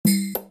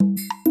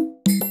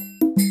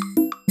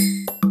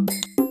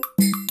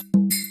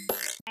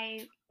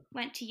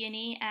went to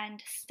uni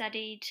and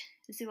studied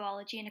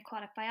zoology and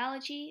aquatic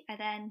biology. I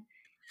then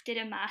did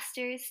a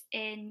master's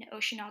in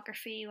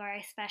oceanography where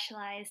I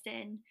specialised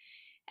in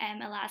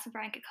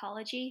elasmobranch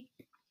ecology.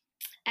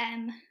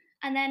 Um,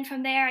 and then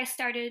from there, I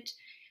started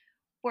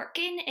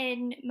working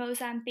in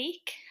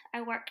Mozambique.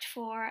 I worked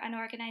for an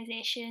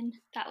organisation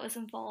that was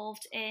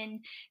involved in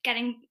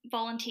getting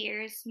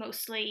volunteers,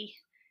 mostly,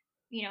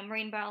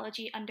 marine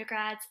biology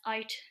undergrads,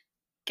 out,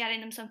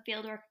 getting them some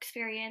fieldwork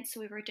experience. So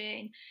we were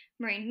doing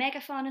marine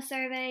megafauna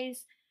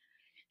surveys,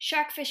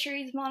 shark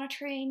fisheries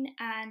monitoring,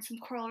 and some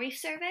coral reef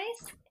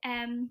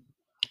surveys.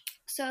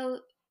 So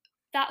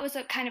that was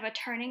a kind of a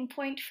turning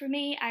point for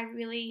me. I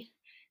really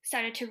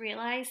started to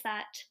realize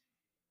that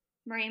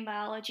marine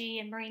biology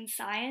and marine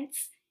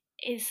science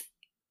is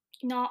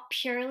not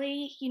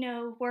purely,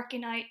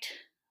 working out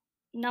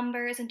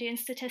numbers and doing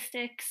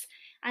statistics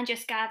and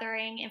just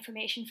gathering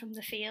information from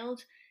the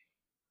field,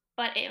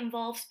 but it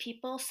involves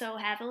people so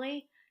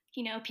heavily.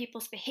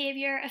 People's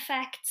behaviour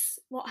affects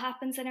what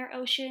happens in our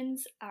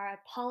oceans, our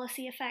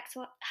policy affects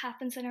what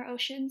happens in our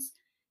oceans.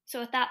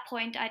 So at that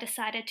point, I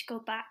decided to go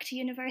back to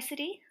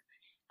university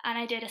and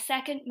I did a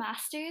second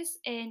master's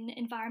in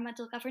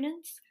environmental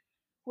governance,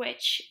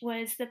 which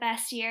was the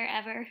best year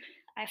ever.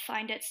 I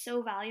found it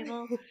so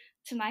valuable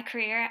to my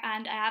career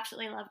and I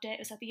absolutely loved it. It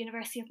was at the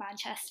University of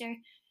Manchester.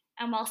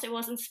 And whilst it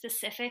wasn't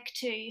specific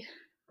to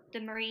the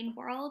marine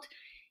world,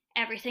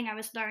 everything I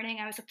was learning,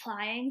 I was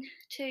applying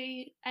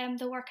to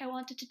the work I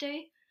wanted to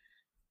do.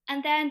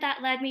 And then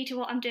that led me to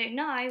what I'm doing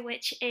now,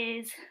 which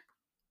is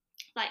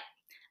like,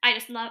 I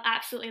just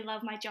absolutely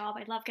love my job.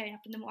 I love getting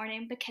up in the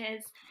morning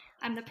because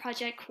I'm the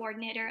project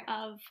coordinator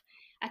of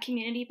a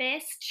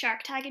community-based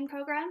shark tagging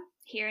program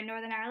here in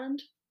Northern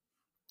Ireland.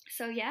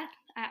 So yeah,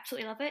 I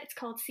absolutely love it. It's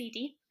called Sea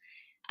Deep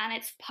and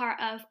it's part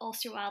of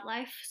Ulster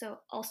Wildlife. So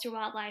Ulster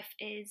Wildlife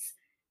is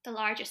the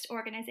largest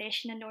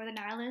organisation in Northern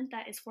Ireland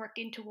that is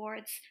working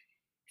towards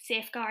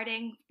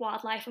safeguarding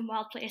wildlife and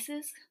wild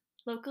places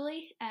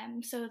locally.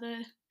 So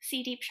the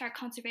Sea Deep Shark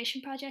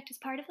Conservation Project is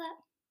part of that.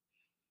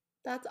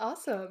 That's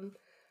awesome.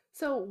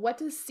 So, what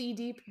does Sea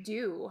Deep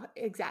do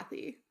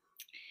exactly?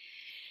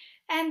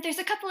 There's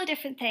a couple of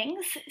different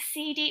things.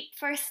 Sea Deep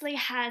firstly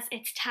has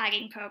its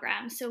tagging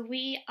program. So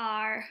we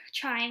are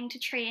trying to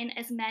train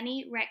as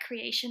many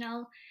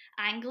recreational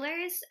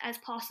anglers as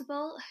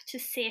possible to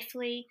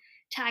safely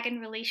tag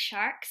and release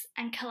sharks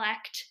and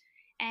collect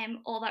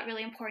all that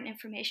really important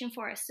information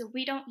for us. So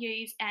we don't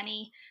use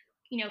any,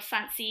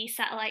 fancy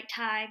satellite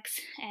tags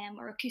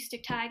or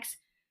acoustic tags.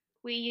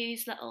 We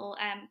use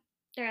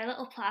they're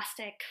little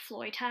plastic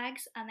Floy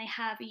tags and they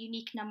have a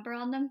unique number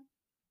on them,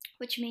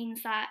 which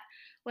means that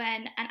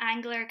when an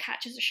angler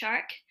catches a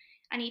shark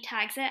and he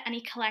tags it and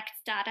he collects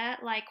data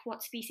like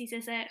what species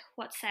is it,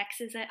 what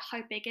sex is it, how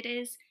big it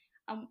is,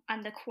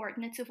 and the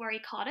coordinates of where he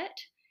caught it,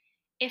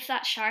 if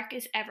that shark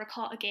is ever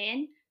caught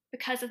again,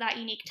 because of that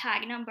unique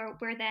tag number,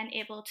 we're then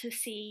able to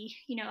see,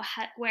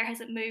 where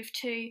has it moved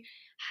to,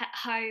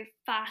 how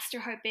fast or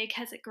how big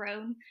has it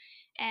grown,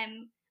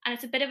 and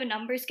it's a bit of a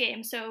numbers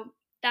game. So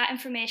that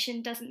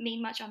information doesn't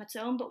mean much on its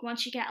own, but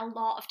once you get a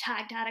lot of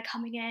tag data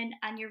coming in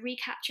and your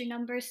recapture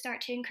numbers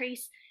start to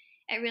increase,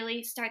 it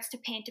really starts to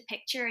paint a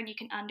picture and you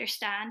can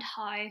understand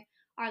how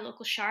our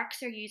local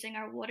sharks are using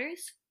our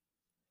waters.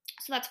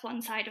 So that's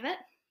one side of it.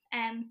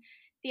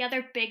 The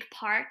other big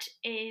part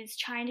is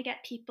trying to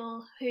get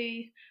people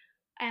who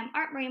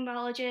aren't marine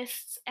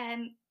biologists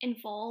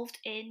involved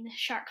in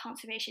shark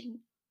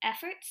conservation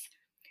efforts.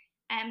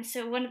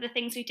 So one of the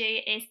things we do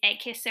is egg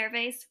case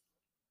surveys.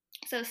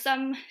 So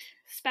some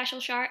special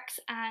sharks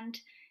and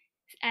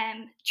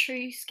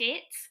true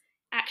skates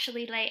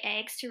actually lay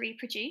eggs to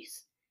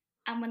reproduce.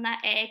 And when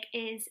that egg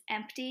is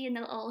empty and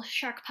the little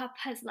shark pup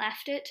has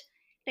left it,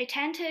 they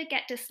tend to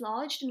get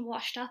dislodged and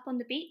washed up on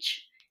the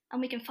beach,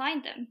 and we can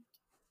find them.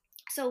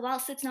 So,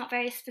 whilst it's not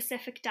very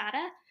specific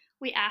data,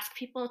 we ask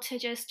people to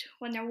just,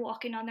 when they're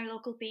walking on their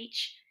local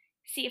beach,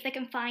 see if they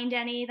can find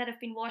any that have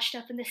been washed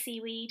up in the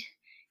seaweed.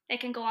 They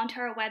can go onto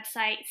our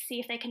website, see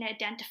if they can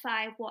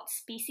identify what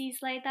species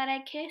laid that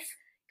egg case,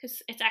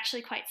 because it's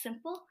actually quite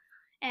simple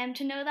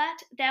to know that.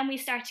 Then we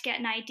start to get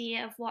an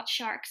idea of what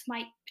sharks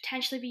might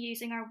potentially be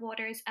using our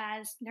waters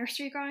as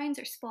nursery grounds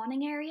or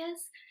spawning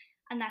areas,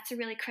 and that's a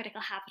really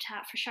critical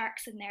habitat for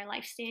sharks in their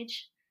life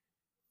stage.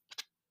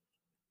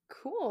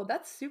 Cool.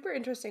 That's super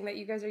interesting that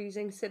you guys are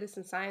using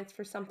citizen science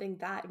for something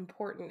that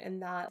important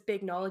and that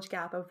big knowledge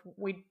gap of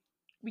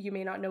you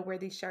may not know where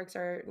these sharks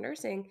are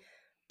nursing,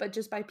 but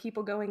just by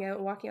people going out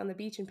and walking on the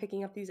beach and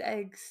picking up these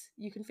eggs,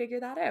 you can figure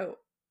that out.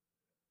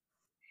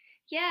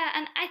 Yeah,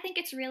 and I think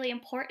it's really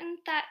important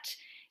that,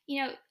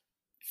 you know,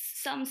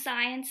 some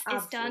science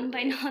is done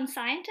by Absolutely.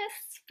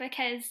 non-scientists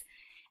because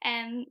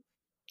um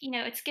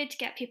it's good to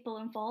get people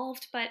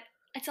involved, but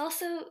it's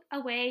also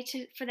a way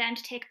for them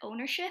to take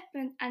ownership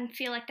and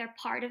feel like they're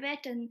part of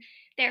it, and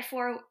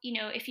therefore,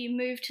 if you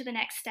move to the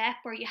next step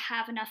where you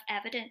have enough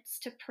evidence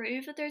to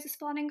prove that there's a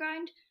spawning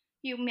ground,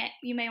 you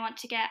may want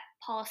to get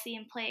policy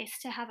in place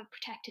to have a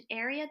protected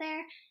area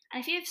there.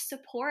 And if you have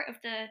support of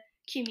the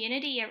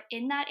community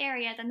in that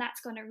area, then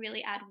that's going to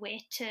really add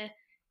weight to,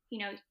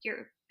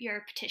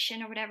 your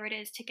petition or whatever it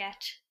is to get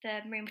the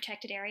marine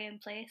protected area in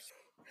place.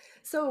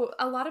 So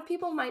a lot of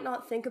people might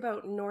not think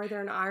about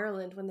Northern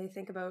Ireland when they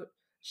think about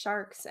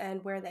sharks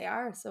and where they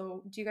are.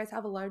 So do you guys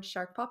have a large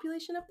shark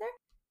population up there?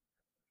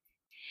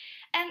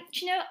 And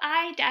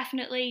I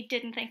definitely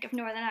didn't think of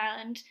Northern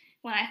Ireland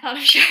when I thought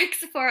of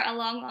sharks for a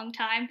long, long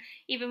time.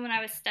 Even when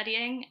I was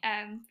studying,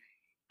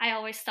 I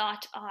always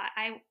thought, oh,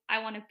 I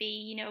want to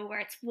be, where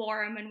it's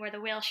warm and where the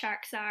whale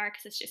sharks are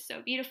because it's just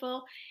so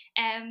beautiful.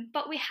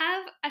 But we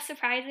have a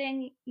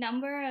surprising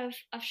number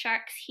of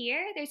sharks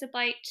here. There's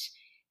about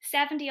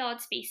 70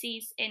 odd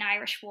species in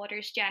Irish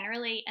waters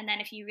generally. And then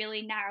if you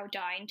really narrow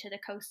down to the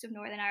coast of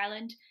Northern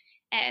Ireland,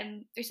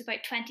 there's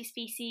about 20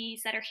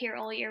 species that are here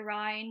all year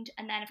round.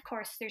 And then, of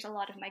course, there's a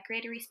lot of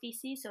migratory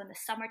species. So in the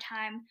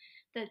summertime,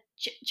 the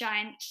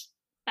giant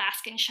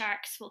basking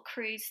sharks will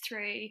cruise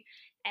through,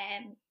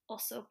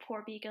 also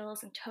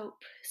porbeagles and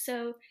tope.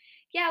 So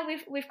yeah,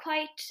 we've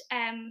quite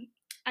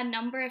a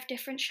number of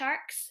different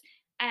sharks.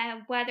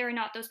 Whether or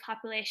not those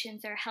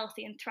populations are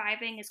healthy and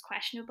thriving is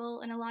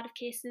questionable in a lot of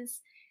cases.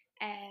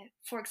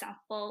 For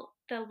example,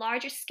 the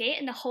largest skate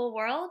in the whole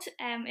world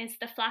is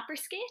the flapper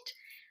skate,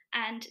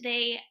 and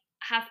they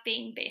have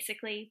been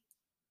basically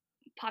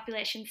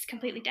populations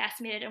completely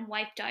decimated and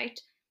wiped out.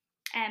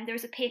 There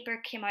was a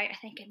paper came out, I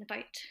think, in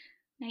about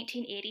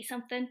 1980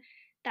 something,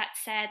 that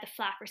said the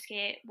flapper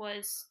skate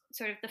was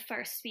sort of the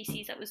first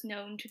species that was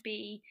known to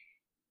be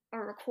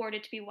or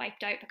recorded to be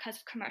wiped out because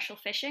of commercial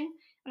fishing.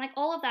 And like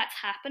all of that's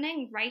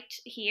happening right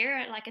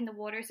here, like in the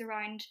waters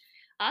around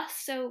us.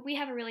 So we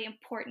have a really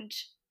important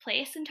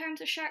place in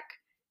terms of shark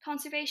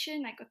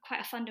conservation, like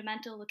quite a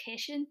fundamental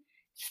location.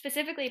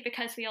 Specifically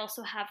because we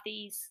also have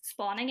these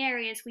spawning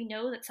areas, we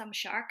know that some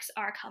sharks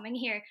are coming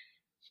here.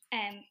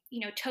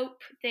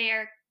 Tope,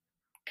 they're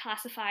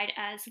classified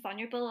as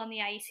vulnerable on the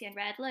IUCN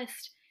Red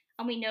List,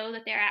 and we know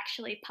that they're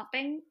actually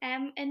pupping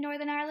in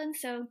Northern Ireland.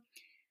 So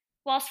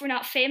whilst we're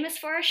not famous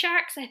for our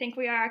sharks, I think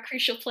we are a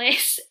crucial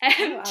place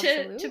Oh,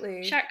 to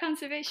absolutely. shark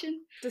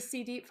conservation. Does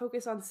Sea Deep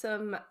focus on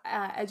some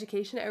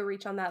education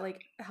outreach on that,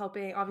 like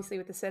helping obviously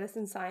with the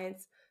citizen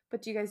science?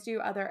 But do you guys do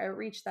other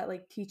outreach that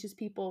like teaches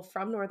people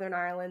from Northern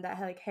Ireland that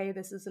like, hey,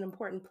 this is an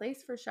important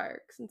place for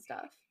sharks and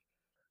stuff?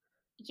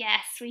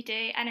 Yes, we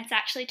do. And it's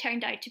actually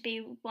turned out to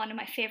be one of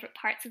my favourite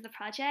parts of the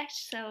project.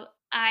 So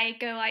I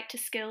go out to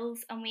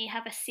schools and we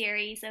have a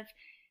series of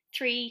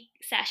 3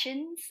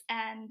 sessions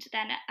and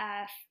then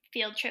a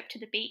field trip to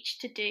the beach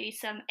to do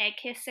some egg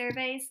case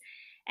surveys.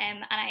 And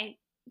I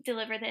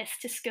deliver this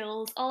to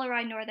schools all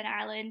around Northern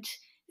Ireland,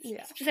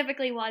 Yeah.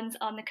 specifically ones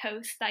on the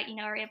coast that,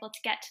 are able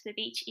to get to the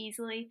beach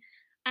easily.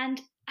 And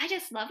I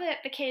just love it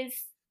because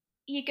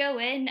you go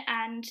in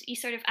and you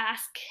sort of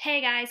ask,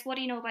 hey guys, what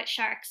do you know about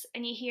sharks?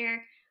 And you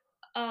hear,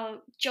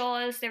 oh,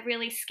 Jaws, they're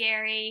really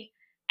scary,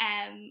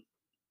 and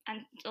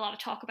a lot of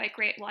talk about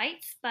great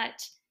whites.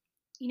 But,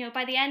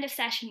 by the end of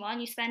session 1,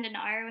 you spend an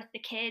hour with the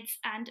kids,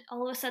 and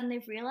all of a sudden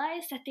they've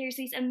realized that there's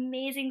these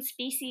amazing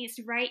species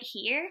right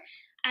here.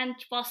 And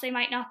whilst they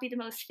might not be the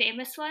most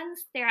famous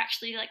ones, they're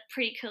actually like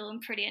pretty cool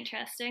and pretty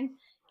interesting.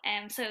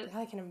 So Yeah,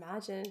 I can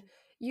imagine.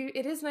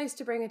 It is nice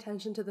to bring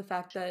attention to the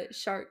fact that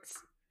sharks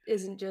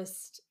isn't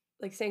just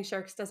like saying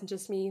sharks doesn't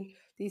just mean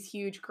these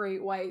huge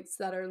great whites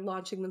that are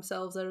launching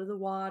themselves out of the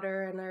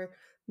water and are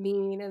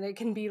mean, and it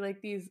can be like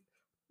these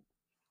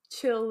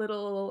chill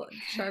little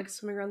sharks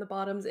swimming around the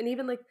bottoms, and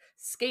even like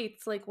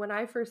skates. Like when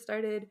I first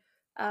started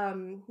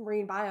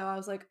marine bio, I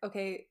was like,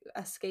 okay,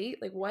 a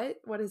skate, like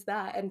what is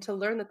that? And to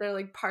learn that they're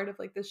like part of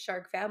like this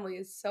shark family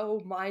is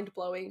so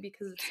mind-blowing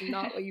because it's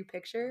not what you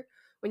picture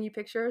when you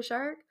picture a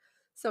shark.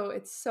 So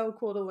it's so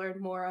cool to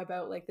learn more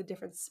about like the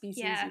different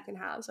species yeah, you can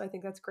have. So I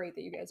think that's great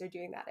that you guys are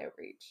doing that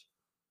outreach.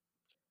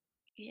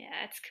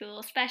 yeah, it's cool,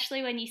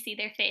 especially when you see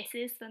their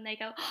faces when they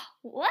go, oh,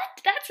 "What?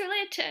 That's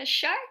related to a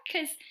shark?"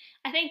 Because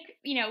I think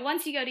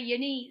once you go to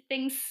uni,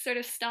 things sort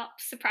of stop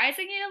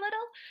surprising you a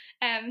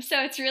little.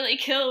 So it's really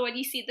cool when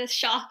you see the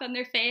shock on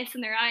their face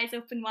and their eyes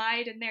open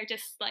wide, and they're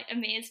just like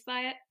amazed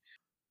by it.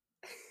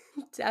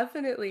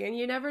 Definitely. And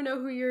you never know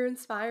who you're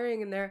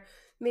inspiring, and there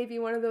maybe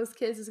one of those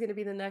kids is going to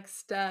be the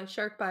next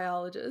shark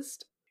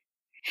biologist.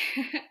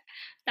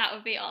 That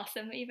would be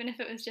awesome, even if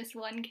it was just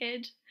one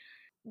kid.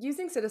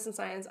 Using citizen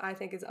science, I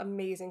think, is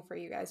amazing for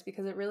you guys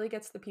because it really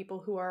gets the people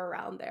who are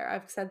around there.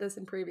 I've said this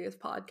in previous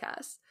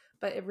podcasts,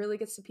 but it really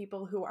gets the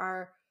people who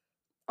are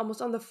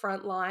almost on the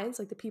front lines,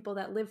 like the people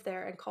that live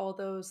there and call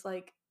those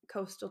like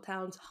coastal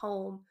towns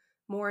home,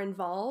 more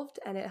involved,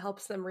 and it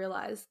helps them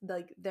realize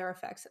like their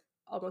effects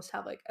almost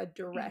have like a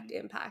direct Mhm.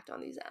 impact on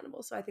these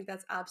animals. So I think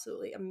that's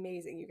absolutely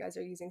amazing. You guys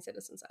are using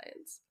citizen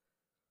science.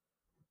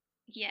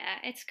 Yeah,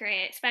 it's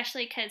great,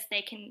 especially because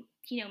they can,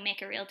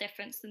 make a real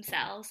difference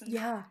themselves, and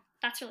Yeah.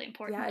 that's really Yeah,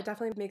 important. it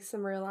definitely makes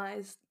them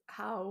realize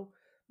how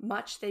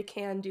much they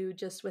can do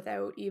just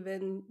without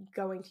even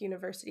going to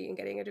university and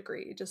getting a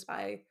degree, just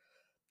by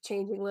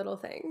changing little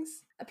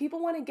things. People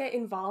want to get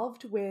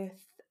involved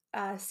with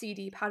Sea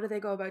Deep, how do they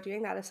go about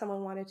doing that? If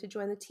someone wanted to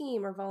join the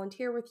team or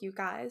volunteer with you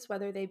guys,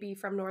 whether they be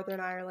from Northern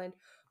Ireland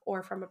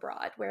or from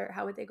abroad,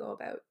 how would they go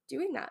about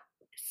doing that?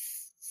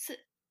 So,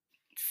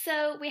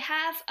 so we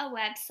have a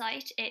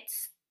website.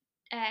 It's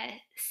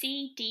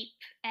Sea Deep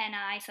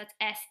NI, so it's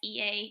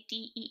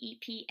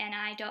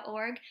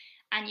SEADEEPNI.org,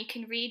 and you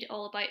can read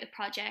all about the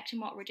project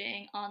and what we're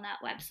doing on that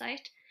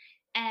website.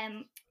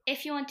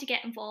 If you want to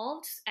get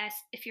involved,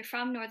 if you're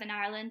from Northern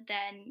Ireland,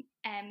 then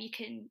you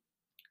can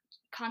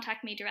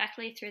contact me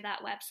directly through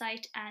that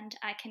website, and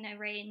I can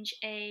arrange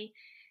a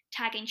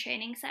tagging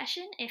training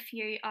session if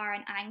you are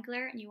an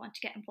angler and you want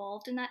to get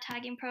involved in that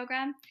tagging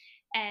program.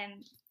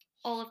 Um,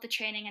 all of the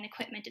training and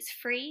equipment is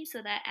free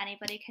so that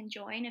anybody can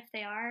join if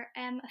they are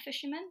a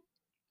fisherman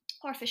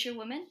or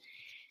fisherwoman.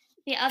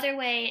 The other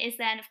way is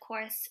then, of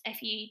course,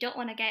 if you don't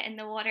want to get in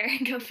the water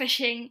and go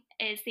fishing,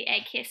 is the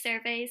egg case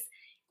surveys.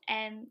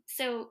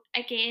 So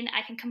again,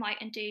 I can come out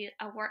and do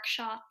a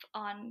workshop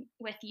on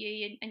with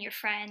you and your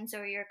friends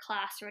or your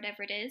class or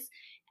whatever it is,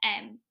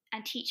 and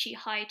teach you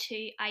how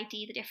to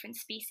ID the different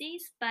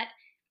species. But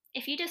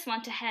if you just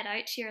want to head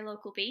out to your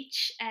local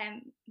beach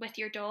with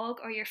your dog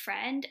or your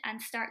friend and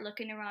start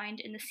looking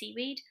around in the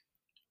seaweed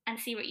and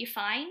see what you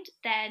find,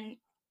 then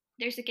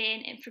there's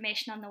again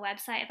information on the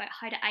website about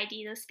how to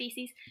ID those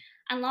species.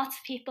 And lots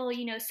of people,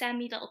 send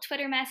me little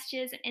Twitter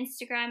messages and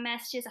Instagram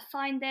messages. I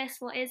found this,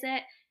 what is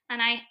it?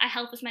 And I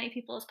help as many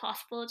people as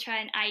possible try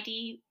and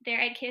ID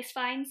their egg case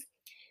finds.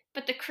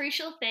 But the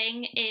crucial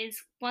thing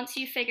is once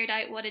you've figured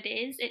out what it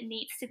is, it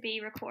needs to be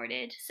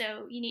recorded.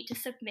 So you need to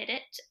submit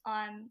it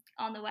on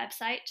the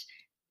website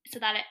so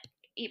that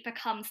it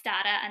becomes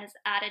data and is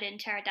added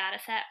into our data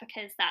set,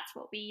 because that's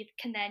what we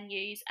can then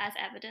use as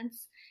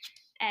evidence.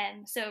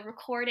 So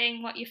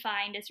recording what you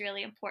find is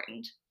really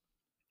important.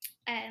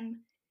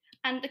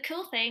 And the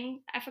cool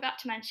thing I forgot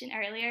to mention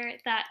earlier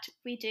that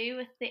we do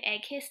with the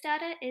egg case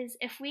data is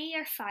if we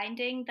are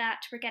finding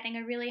that we're getting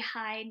a really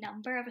high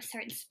number of a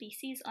certain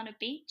species on a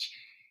beach,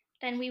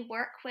 then we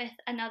work with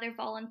another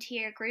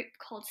volunteer group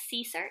called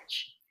Sea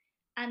Search.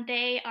 And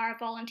they are a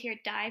volunteer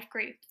dive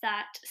group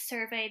that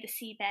survey the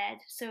seabed.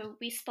 So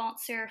we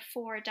sponsor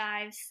 4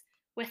 dives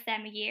with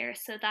them a year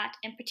so that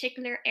in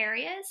particular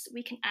areas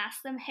we can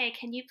ask them, hey,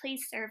 can you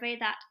please survey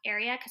that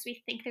area because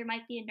we think there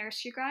might be a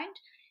nursery ground,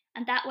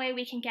 and that way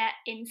we can get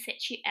in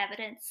situ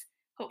evidence,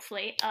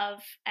 hopefully,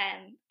 of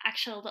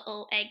actual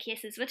little egg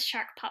cases with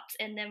shark pups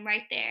in them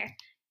right there.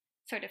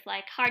 Sort of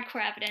like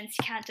hardcore evidence.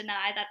 You can't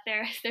deny that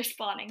they're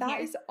spawning That here.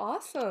 is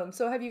awesome.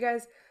 So have you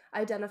guys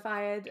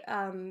identified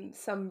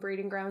some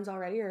breeding grounds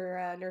already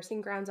or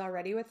nursing grounds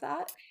already with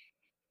that?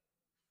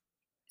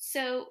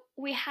 So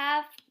we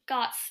have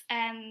got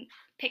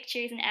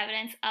pictures and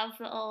evidence of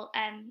little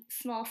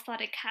small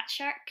spotted cat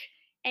shark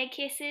egg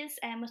cases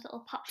with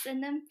little pups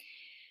in them.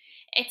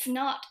 It's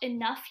not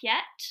enough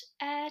yet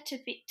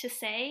to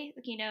say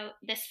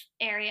this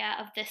area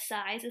of this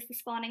size is the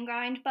spawning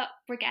ground, but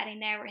we're getting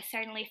there. We're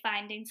certainly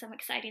finding some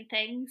exciting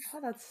things.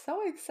 Oh, that's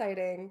so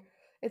exciting.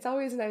 It's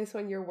always nice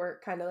when your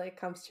work kind of like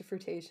comes to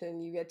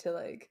fruition. You get to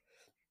like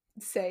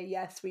say,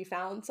 yes, we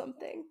found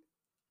something.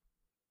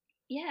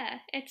 Yeah,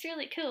 it's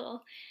really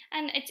cool,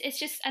 and it's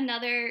just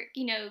another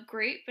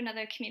group,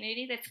 another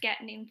community that's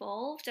getting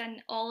involved,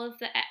 and all of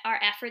our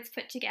efforts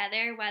put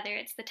together, whether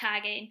it's the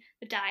tagging,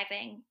 the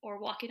diving, or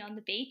walking on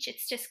the beach.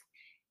 It's just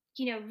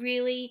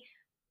really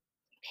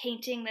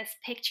painting this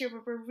picture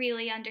where we're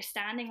really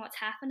understanding what's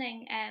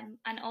happening, and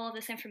all of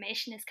this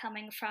information is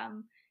coming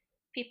from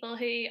people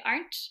who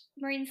aren't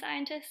marine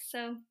scientists.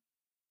 So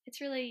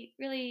it's really,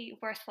 really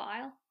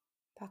worthwhile.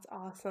 That's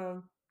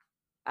awesome.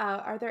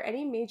 Are there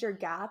any major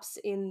gaps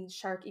in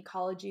shark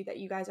ecology that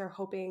you guys are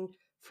hoping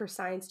for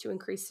science to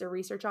increase their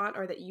research on,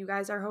 or that you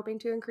guys are hoping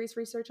to increase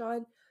research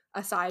on,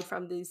 aside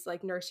from these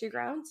like nursery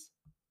grounds?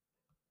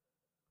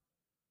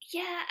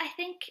 Yeah, I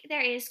think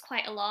there is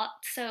quite a lot.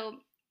 So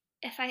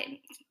if I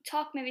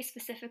talk maybe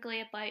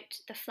specifically about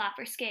the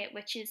flapper skate,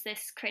 which is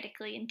this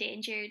critically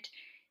endangered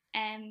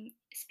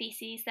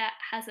species that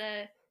has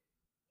a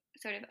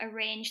sort of a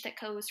range that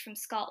goes from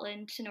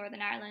Scotland to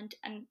Northern Ireland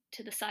and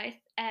to the south.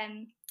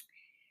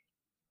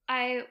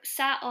 I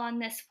sat on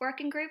this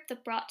working group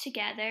that brought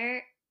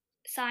together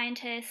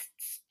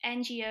scientists,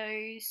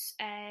 NGOs,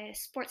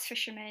 sports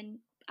fishermen,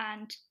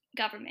 and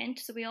government.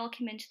 So we all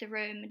came into the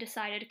room and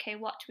decided, okay,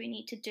 what do we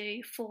need to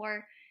do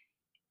for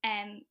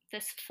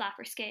this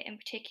flapper skate in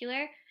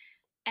particular?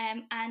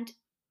 And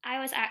I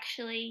was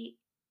actually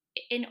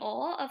in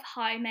awe of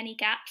how many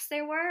gaps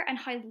there were and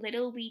how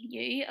little we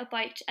knew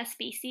about a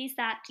species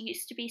that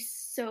used to be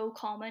so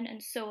common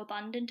and so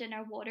abundant in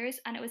our waters.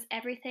 And it was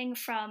everything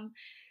from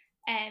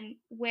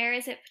where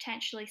is it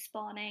potentially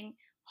spawning,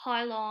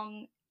 how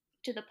long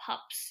do the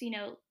pups,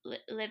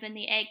 live in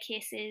the egg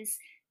cases,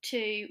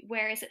 to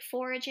where is it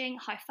foraging,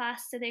 how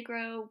fast do they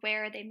grow,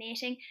 where are they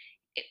mating.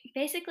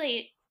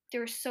 Basically,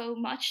 there was so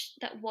much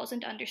that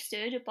wasn't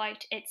understood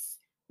about its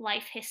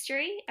life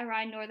history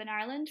around Northern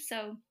Ireland.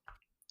 So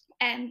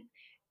um,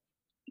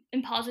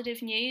 in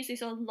positive news,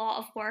 there's a lot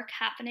of work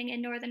happening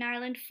in Northern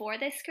Ireland for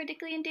this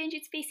critically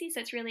endangered species.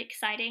 So it's really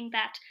exciting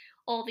that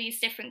all these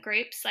different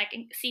groups, like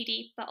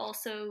CD, but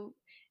also,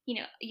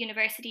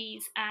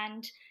 universities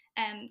and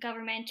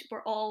government,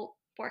 were all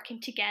working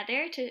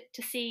together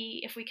to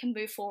see if we can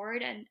move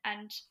forward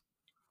and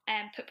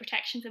put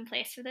protections in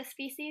place for this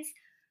species.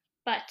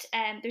 But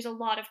there's a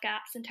lot of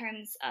gaps in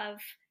terms of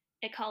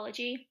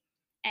ecology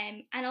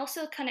and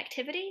also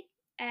connectivity,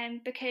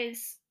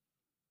 because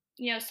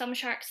some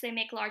sharks, they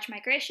make large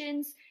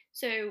migrations,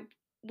 so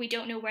we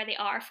don't know where they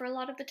are for a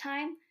lot of the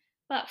time.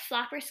 But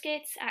flapper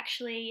skates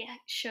actually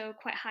show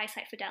quite high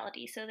site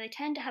fidelity, so they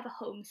tend to have a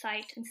home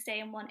site and stay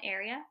in one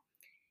area.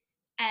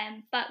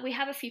 But we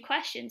have a few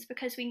questions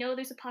because we know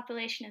there's a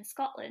population in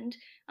Scotland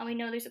and we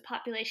know there's a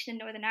population in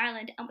Northern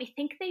Ireland, and we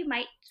think they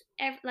might,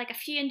 like a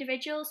few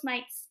individuals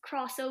might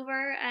cross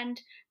over and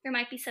there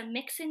might be some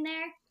mix in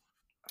there.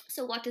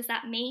 So what does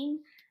that mean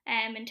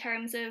in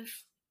terms of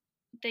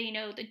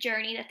the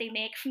journey that they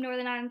make from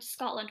Northern Ireland to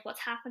Scotland?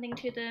 What's happening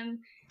to them?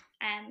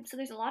 So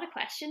there's a lot of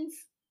questions.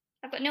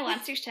 I've got no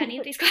answers to any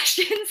of these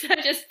questions.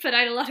 I just put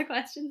out a lot of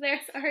questions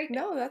there. Sorry.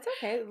 No, that's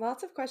okay.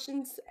 Lots of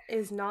questions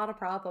is not a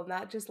problem.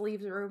 That just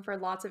leaves room for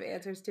lots of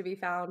answers to be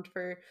found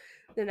for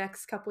the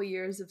next couple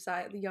years of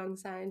the young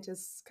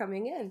scientists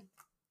coming in.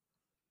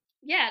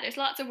 Yeah, there's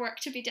lots of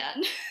work to be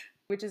done.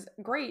 Which is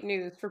great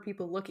news for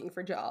people looking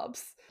for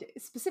jobs,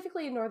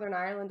 specifically in Northern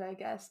Ireland, I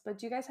guess. But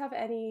do you guys have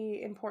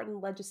any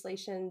important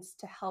legislations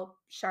to help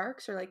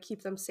sharks or like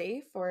keep them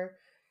safe or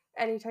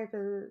any type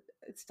of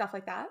stuff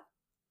like that?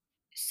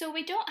 So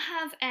we don't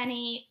have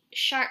any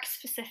shark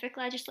specific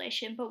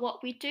legislation, but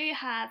what we do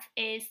have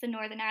is the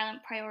Northern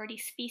Ireland Priority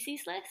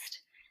Species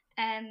List.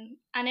 And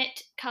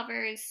it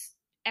covers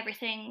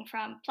everything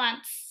from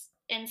plants,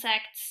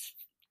 insects,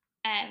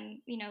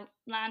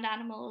 land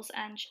animals,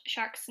 and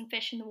sharks and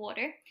fish in the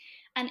water.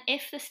 And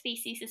if the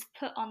species is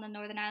put on the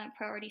Northern Ireland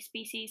Priority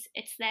Species,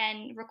 it's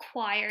then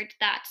required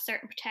that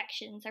certain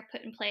protections are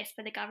put in place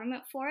by the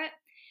government for it.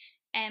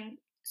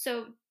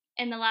 So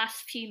in the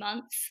last few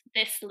months,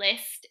 this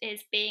list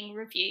is being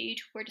reviewed.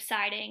 We're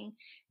deciding,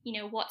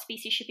 what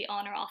species should be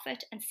on or off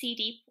it. And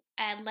CD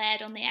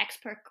led on the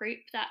expert group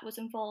that was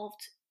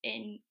involved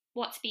in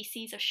what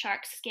species of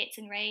sharks, skates,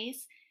 and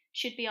rays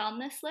should be on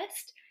this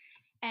list.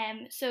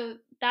 So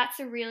that's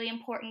a really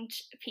important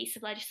piece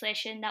of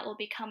legislation that will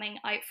be coming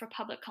out for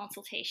public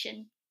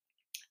consultation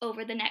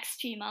over the next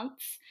few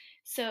months.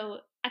 So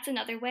that's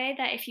another way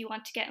that if you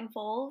want to get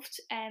involved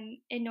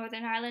in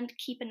Northern Ireland,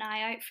 keep an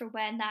eye out for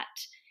when that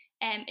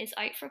is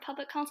out for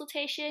public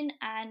consultation,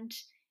 and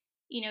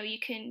you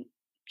can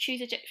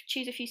choose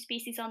a few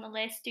species on the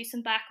list, do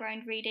some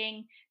background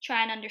reading,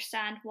 try and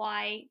understand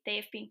why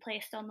they've been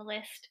placed on the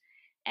list.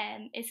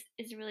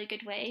 Is a really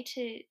good way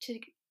to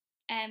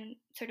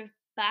sort of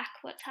back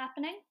what's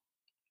happening.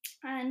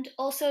 And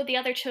also the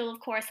other tool, of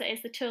course, that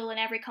is the tool in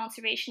every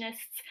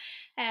conservationist's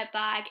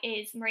bag,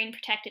 is marine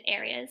protected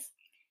areas.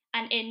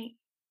 And in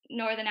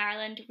Northern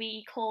Ireland,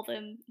 we have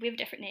a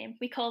different name,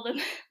 we call them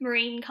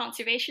marine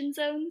conservation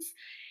zones.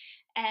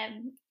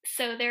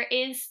 So there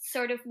is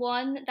sort of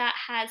one that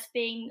has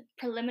been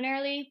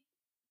preliminarily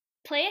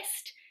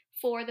placed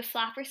for the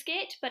flapper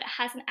skate, but it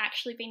hasn't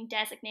actually been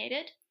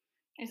designated.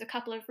 There's a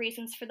couple of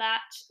reasons for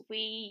that.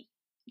 We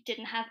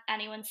didn't have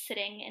anyone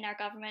sitting in our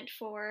government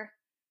for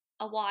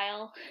a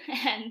while,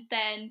 and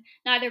then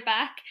now they're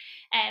back,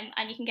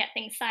 and you can get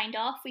things signed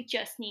off. We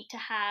just need to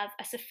have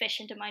a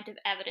sufficient amount of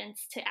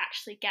evidence to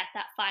actually get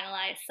that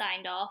finalised,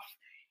 signed off.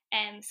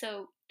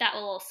 So that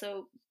will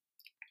also,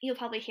 you'll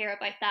probably hear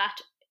about that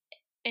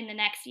in the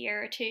next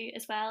year or two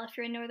as well if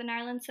you're in Northern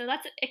Ireland. So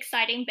that's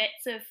exciting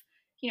bits of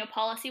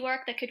policy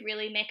work that could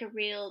really make a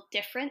real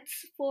difference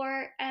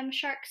for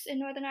sharks in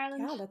Northern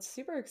Ireland. Yeah, that's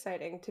super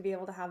exciting to be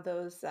able to have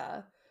those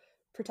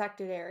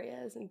protected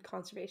areas and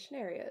conservation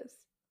areas.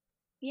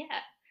 Yeah,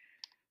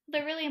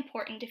 they're really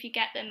important if you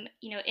get them,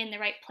 in the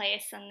right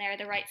place and they're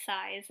the right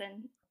size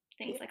and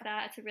things like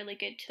that. It's a really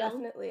good tool.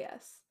 Definitely,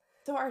 yes.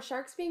 So are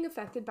sharks being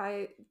affected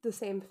by the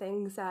same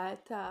things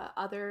that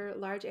other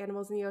large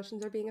animals in the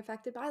oceans are being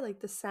affected by,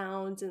 like the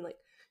sounds and like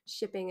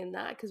shipping and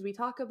that? Because we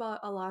talk about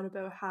a lot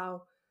about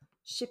how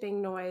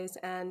shipping noise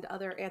and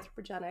other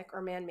anthropogenic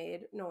or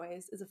man-made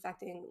noise is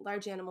affecting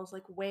large animals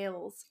like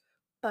whales,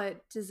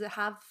 but does it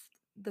have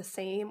the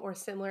same or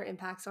similar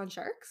impacts on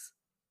sharks?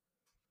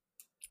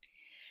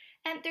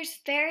 There's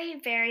very,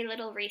 very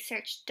little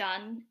research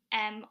done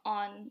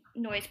on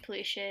noise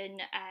pollution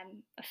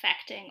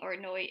affecting, or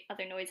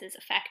other noises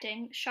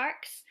affecting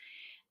sharks.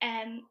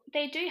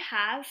 They do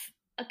have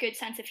a good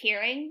sense of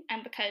hearing,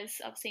 and because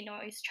obviously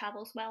noise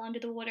travels well under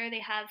the water, they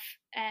have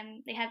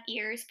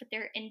ears, but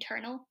they're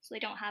internal, so they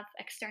don't have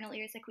external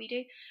ears like we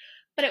do.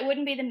 But it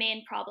wouldn't be the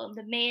main problem.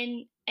 The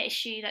main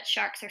issue that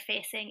sharks are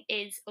facing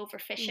is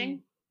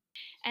overfishing.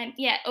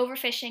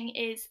 Overfishing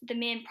is the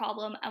main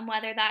problem, and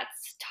whether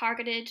that's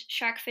targeted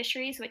shark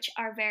fisheries, which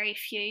are very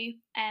few,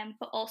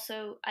 but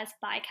also as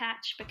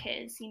bycatch,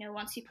 because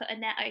once you put a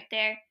net out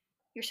there,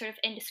 you're sort of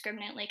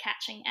indiscriminately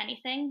catching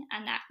anything,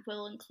 and that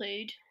will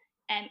include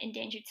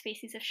endangered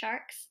species of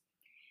sharks.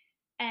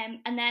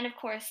 And then, of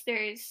course,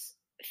 there's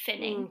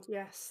finning.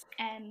 Yes.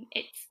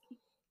 It's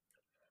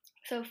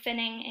so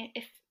finning,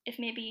 if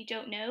maybe you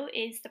don't know,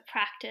 is the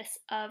practice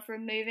of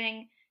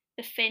removing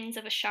the fins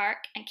of a shark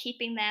and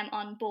keeping them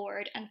on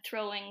board and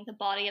throwing the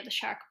body of the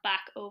shark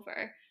back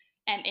over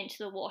into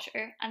the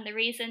water. And the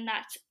reason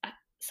that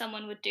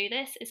someone would do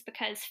this is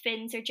because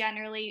fins are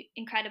generally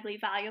incredibly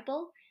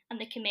valuable and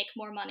they can make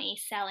more money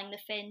selling the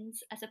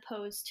fins as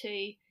opposed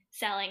to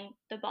selling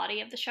the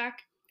body of the shark.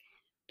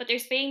 But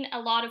there's been a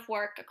lot of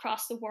work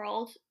across the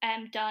world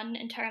done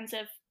in terms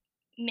of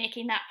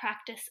making that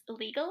practice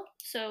illegal.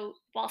 So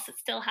whilst it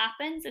still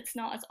happens, it's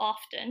not as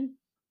often.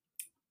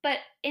 But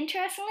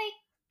interestingly,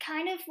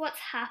 kind of what's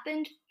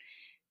happened,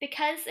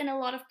 because in a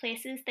lot of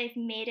places they've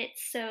made it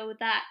so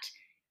that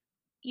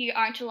you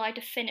aren't allowed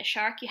to fin a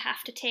shark, you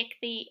have to take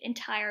the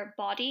entire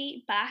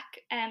body back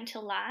to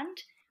land.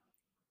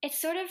 It's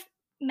sort of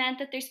meant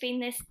that there's been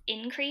this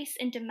increase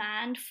in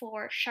demand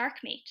for shark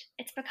meat.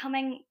 It's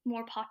becoming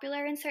more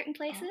popular in certain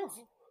places,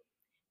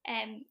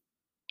 um,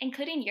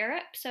 including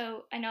Europe.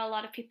 So I know a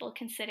lot of people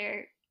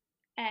consider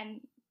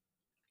um,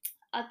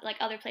 like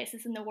other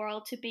places in the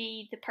world to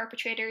be the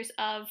perpetrators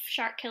of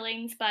shark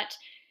killings, but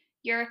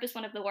Europe is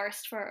one of the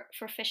worst for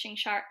fishing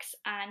sharks,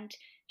 and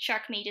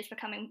shark meat is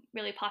becoming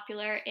really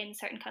popular in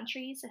certain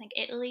countries. I think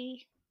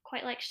Italy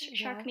quite likes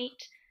shark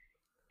meat,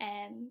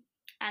 and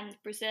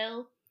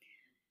Brazil.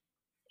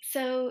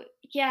 So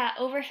yeah,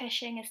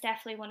 overfishing is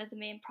definitely one of the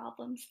main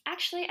problems.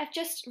 Actually, I've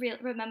just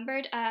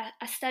remembered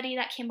a study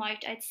that came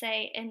out, I'd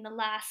say, in the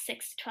last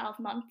 6 to 12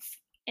 months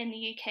in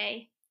the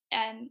UK.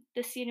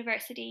 This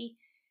university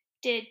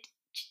did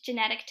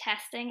genetic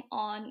testing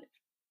on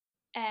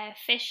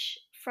fish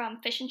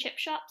from fish and chip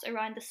shops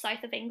around the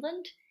south of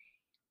England.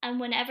 And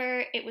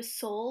whenever it was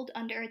sold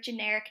under a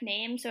generic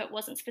name, so it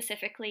wasn't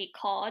specifically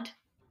cod,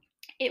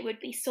 it would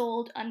be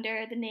sold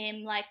under the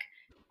name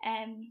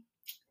um,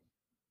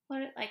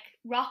 like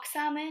rock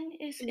salmon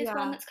is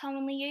one that's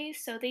commonly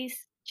used. So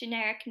these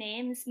generic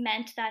names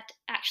meant that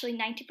actually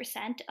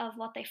 90% of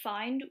what they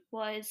found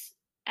was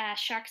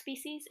shark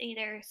species,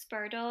 either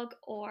spur dog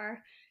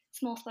or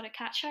small spotted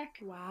cat shark.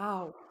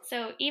 Wow.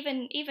 So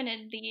even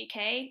in the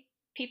UK,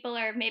 people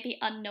are maybe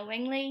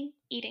unknowingly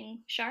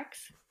eating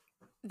sharks.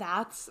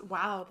 That's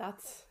wow.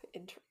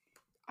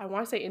 I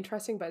want to say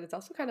interesting, but it's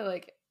also kind of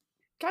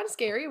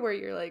scary where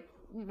you're like,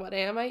 what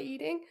am I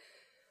eating?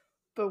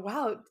 But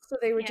wow, so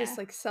they would just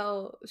Yeah. like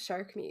sell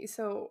shark meat.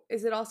 So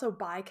is it also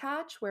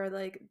bycatch where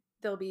like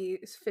they'll be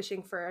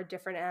fishing for a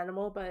different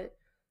animal, but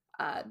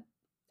uh,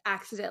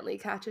 accidentally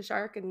catch a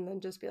shark and then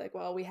just be like,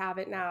 well, we have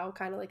it now,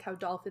 kind of like how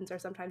dolphins are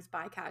sometimes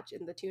bycatch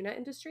in the tuna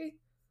industry?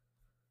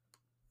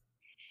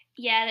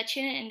 Yeah, the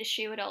tuna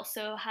industry would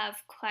also have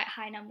quite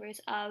high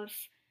numbers of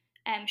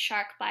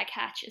shark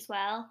bycatch as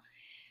well.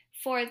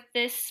 For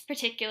this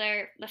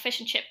particular the fish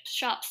and chip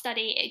shop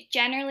study, it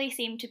generally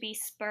seemed to be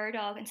spur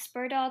dog, and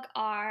spur dog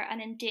are an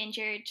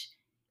endangered,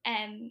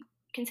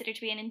 considered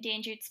to be an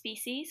endangered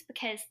species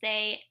because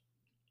they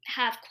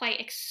have quite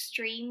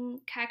extreme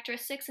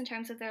characteristics in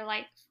terms of their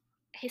life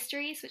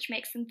histories, which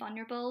makes them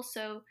vulnerable.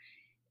 So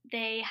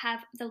they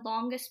have the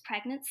longest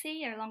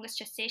pregnancy or longest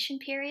gestation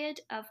period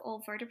of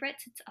all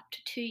vertebrates. It's up to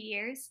 2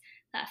 years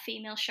that a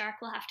female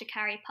shark will have to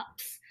carry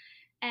pups.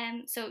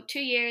 So 2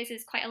 years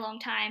is quite a long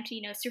time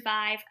to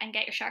survive and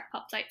get your shark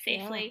pups out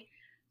safely.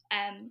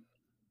 Um,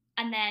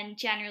 and then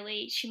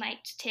generally she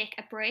might take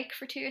a break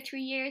for 2 or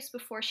 3 years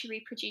before she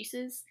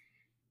reproduces.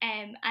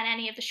 And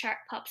any of the shark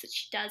pups that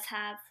she does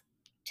have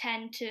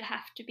tend to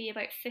have to be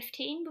about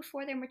 15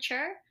 before they're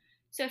mature.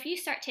 So if you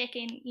start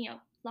taking,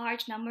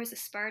 large numbers of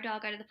spur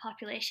dog out of the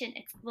population,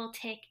 it will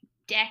take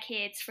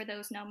decades for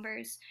those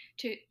numbers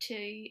to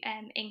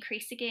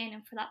increase again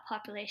and for that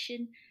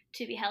population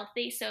to be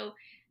healthy. So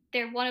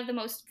they're one of the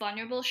most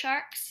vulnerable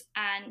sharks,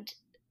 and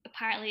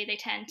apparently they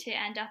tend to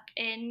end up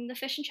in the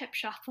fish and chip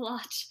shop a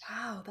lot.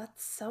 Wow,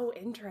 that's so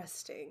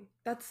interesting.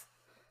 That's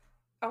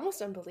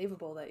almost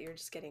unbelievable that you're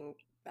just getting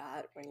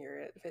that when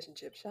you're at fish and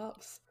chip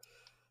shops.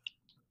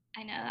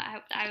 I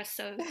know. I was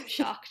so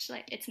shocked.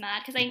 Like, it's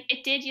mad because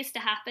it did used to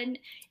happen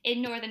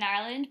in Northern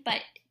Ireland,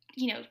 but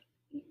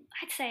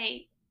I'd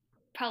say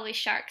probably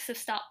sharks have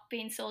stopped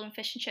being sold in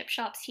fish and chip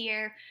shops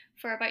here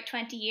for about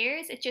 20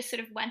 years. It just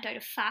sort of went out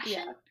of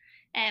fashion.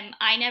 Yeah.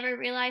 I never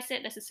realized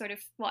it. This is sort of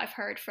what I've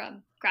heard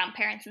from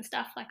grandparents and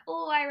stuff, like,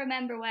 oh, I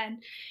remember when.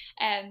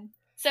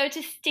 So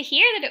to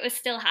hear that it was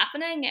still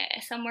happening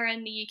somewhere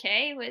in the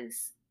UK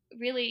was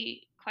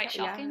really quite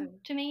Yeah. shocking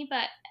to me.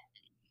 But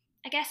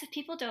I guess if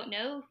people don't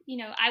know,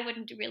 I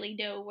wouldn't really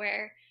know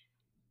where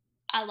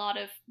a lot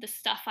of the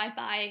stuff I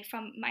buy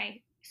from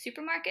my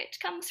supermarket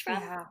comes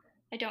from. Yeah.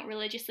 I don't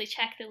religiously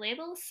check the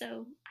labels,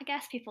 so I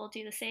guess people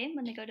do the same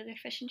when they go to their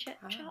fish and chip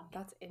Oh, shop.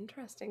 that's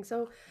interesting.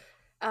 So,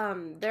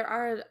 there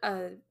are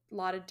a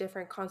lot of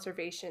different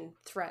conservation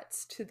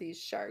threats to these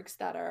sharks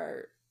that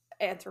are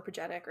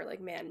anthropogenic or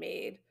like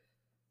man-made.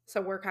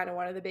 So we're kind of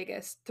one of the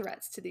biggest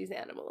threats to these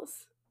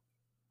animals.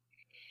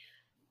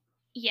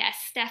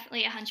 Yes,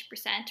 definitely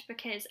 100%,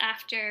 because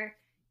after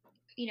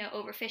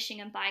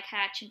overfishing and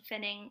bycatch and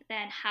finning,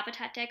 then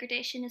habitat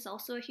degradation is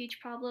also a huge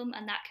problem,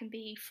 and that can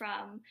be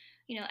from,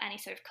 any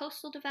sort of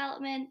coastal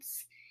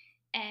developments.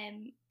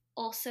 Um,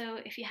 Also,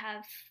 if you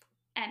have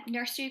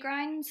nursery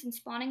grounds and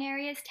spawning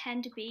areas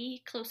tend to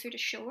be closer to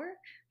shore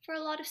for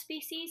a lot of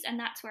species, and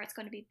that's where it's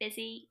going to be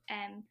busy.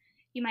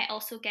 You might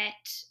also get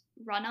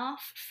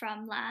runoff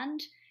from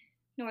land.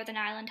 Northern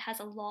Ireland has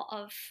a lot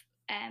of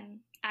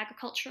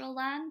agricultural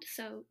land,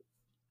 so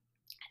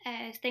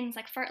things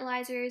like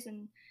fertilizers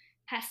and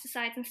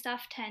pesticides and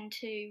stuff tend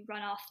to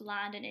run off the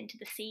land and into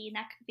the sea, and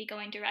that could be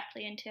going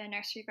directly into a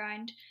nursery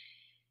ground.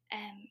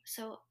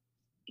 So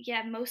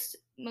yeah, most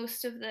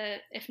of the,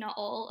 if not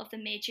all of the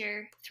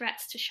major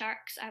threats to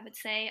sharks, I would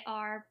say,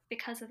 are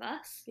because of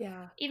us.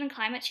 Yeah. Even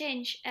climate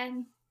change,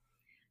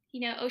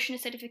 ocean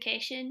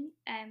acidification,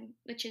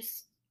 which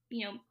is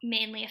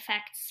mainly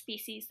affects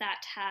species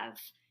that have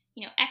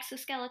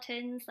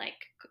exoskeletons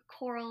like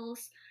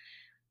corals.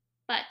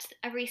 But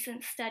a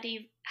recent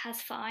study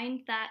has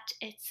found that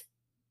it's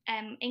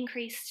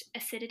increased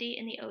acidity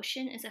in the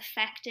ocean is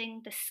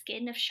affecting the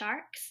skin of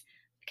sharks,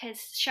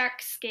 because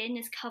shark skin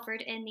is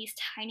covered in these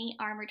tiny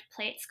armored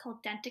plates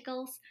called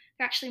denticles.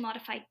 They're actually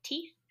modified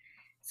teeth.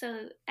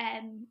 So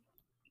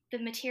the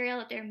material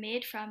that they're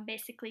made from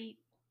basically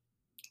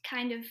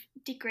kind of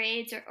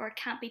degrades or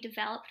can't be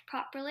developed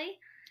properly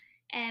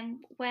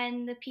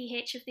when the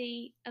pH of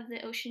the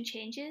ocean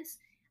changes,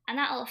 and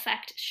that will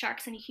affect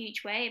sharks in a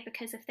huge way,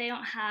 because if they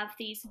don't have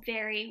these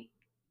very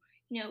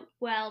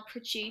well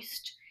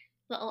produced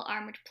little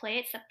armored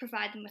plates that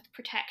provide them with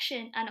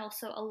protection and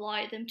also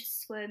allow them to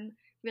swim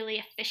really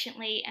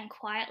efficiently and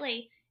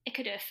quietly, it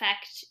could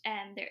affect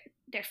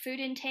their food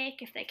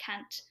intake if they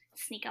can't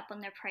sneak up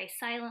on their prey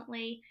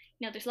silently.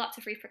 There's lots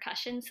of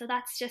repercussions. So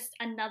that's just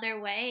another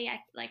way.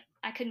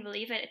 I couldn't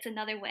believe it. It's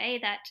another way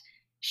that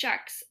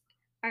sharks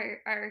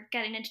are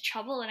getting into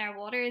trouble in our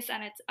waters,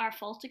 and it's our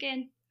fault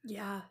again.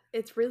 Yeah,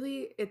 it's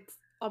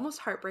almost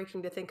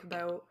heartbreaking to think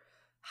about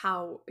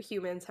how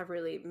humans have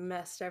really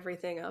messed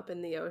everything up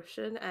in the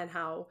ocean, and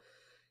how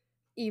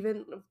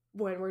even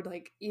when we're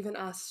like, even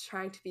us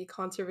trying to be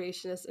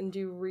conservationists and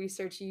do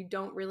research, you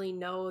don't really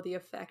know the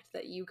effect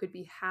that you could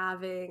be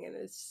having, and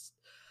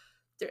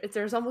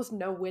there's almost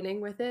no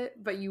winning with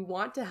it, but you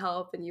want to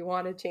help and you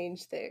want to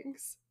change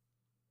things.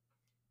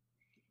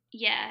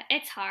 Yeah,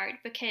 it's hard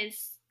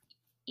because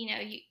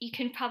you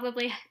can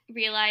probably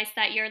realize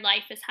that your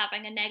life is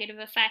having a negative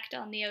effect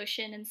on the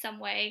ocean in some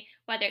way,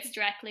 whether it's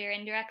directly or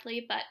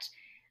indirectly. But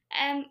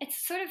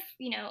it's sort of,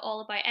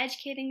 all about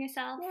educating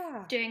yourself,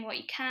 Yeah, doing what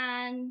you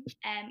can.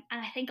 And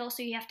I think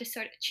also you have to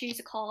sort of choose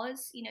a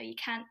cause. You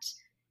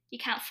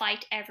can't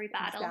fight every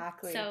battle.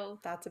 exactly. So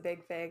That's a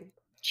big thing.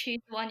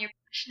 choose the one you're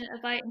passionate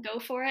about and go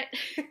for it.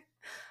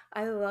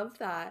 I love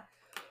that.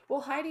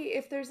 Well, Heidi,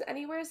 if there's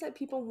anywhere that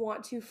people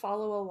want to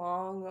follow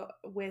along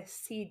with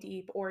Sea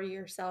Deep or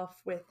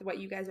yourself with what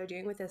you guys are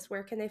doing with this,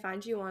 where can they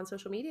find you on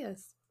social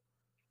medias?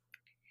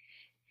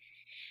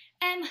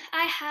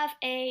 I have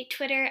a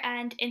Twitter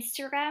and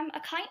Instagram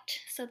account,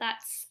 so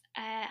that's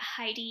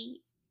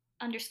Heidi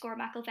underscore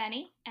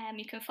McIlvenny.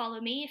 You can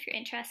follow me if you're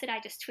interested. I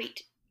just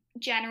tweet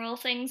general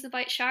things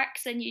about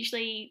sharks and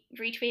usually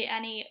retweet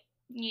any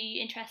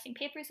new interesting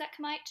papers that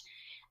come out.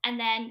 And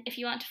then if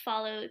you want to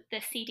follow the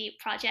Sea Deep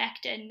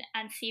project and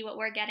see what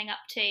we're getting up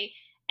to,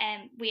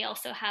 we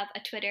also have a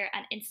Twitter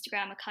and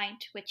Instagram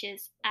account, which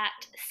is at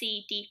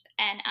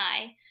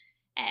SeaDeepNI.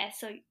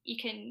 So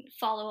you can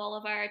follow all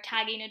of our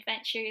tagging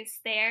adventures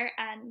there,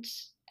 and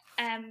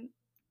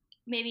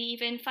maybe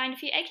even find a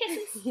few egg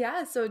cases.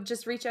 Yeah, so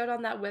just reach out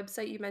on that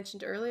website you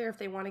mentioned earlier if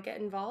they want to get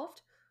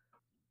involved.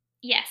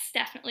 Yes,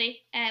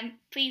 definitely.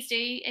 Please do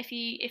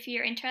if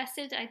you're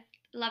interested. I'd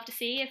love to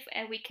see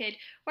if we could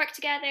work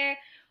together,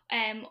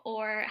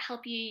 or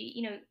help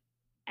you.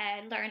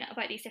 Learn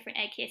about these different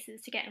egg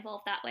cases to get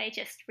involved that way.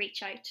 Just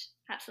reach out.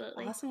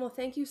 Absolutely. Awesome. Well,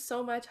 thank you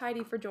so much,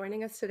 Heidi, for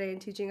joining us today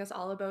and teaching us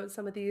all about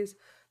some of these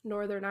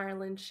Northern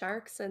Ireland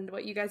sharks and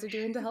what you guys are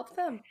doing to help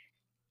them.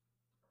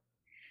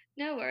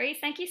 No worries.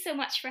 Thank you so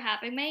much for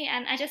having me.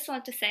 And I just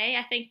want to say,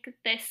 I think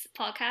this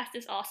podcast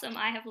is awesome.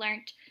 I have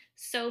learned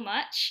so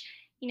much.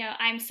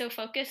 I'm so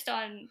focused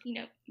on,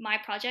 my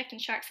project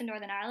and sharks in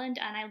Northern Ireland.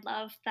 And I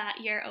love that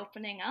you're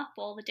opening up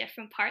all the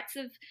different parts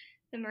of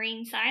the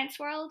marine science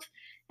world,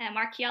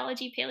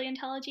 archaeology,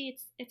 paleontology.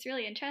 It's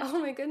really Oh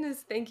interesting. my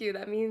goodness, thank you.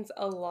 That means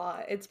a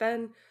lot. It's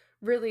been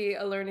really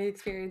a learning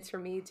experience for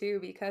me too,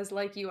 because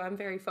like you, I'm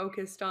very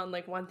focused on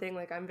like one thing,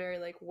 like I'm very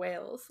like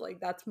whales, like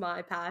that's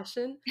my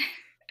passion.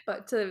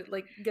 But to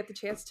like get the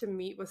chance to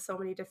meet with so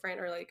many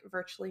different, or like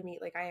virtually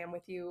meet like I am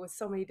with you, with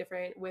so many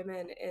different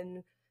women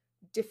in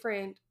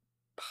different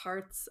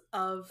parts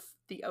of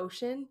the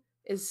ocean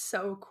is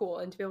so cool,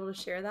 and to be able to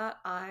share that,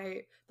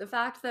 the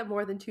fact that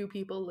more than two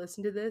people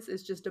listen to this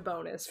is just a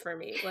bonus for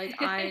me.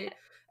 Like I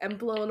am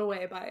blown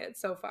away by it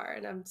so far,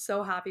 and I'm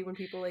so happy when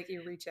people like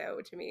you reach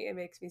out to me. It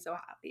makes me so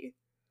happy.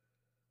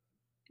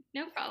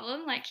 No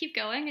problem. Like, keep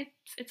going.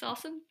 It's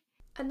awesome.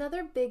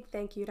 Another big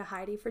thank you to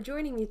Heidi for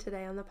joining me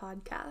today on the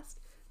podcast.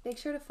 Make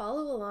sure to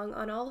follow along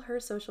on all her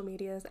social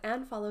medias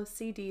and follow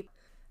Sea Deep.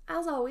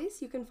 As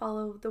always, you can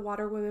follow the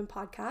Water Women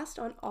Podcast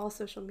on all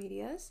social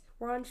medias.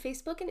 We're on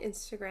Facebook and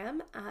Instagram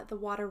at the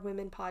Water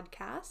Women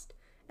Podcast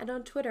and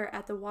on Twitter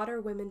at the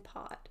Water Women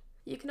Pod.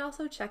 You can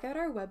also check out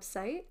our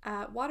website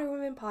at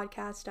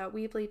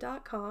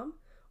waterwomenpodcast.weebly.com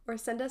or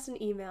send us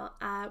an email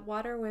at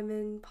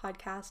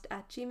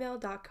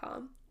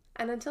waterwomenpodcast@gmail.com.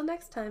 And until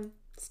next time,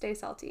 stay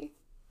salty.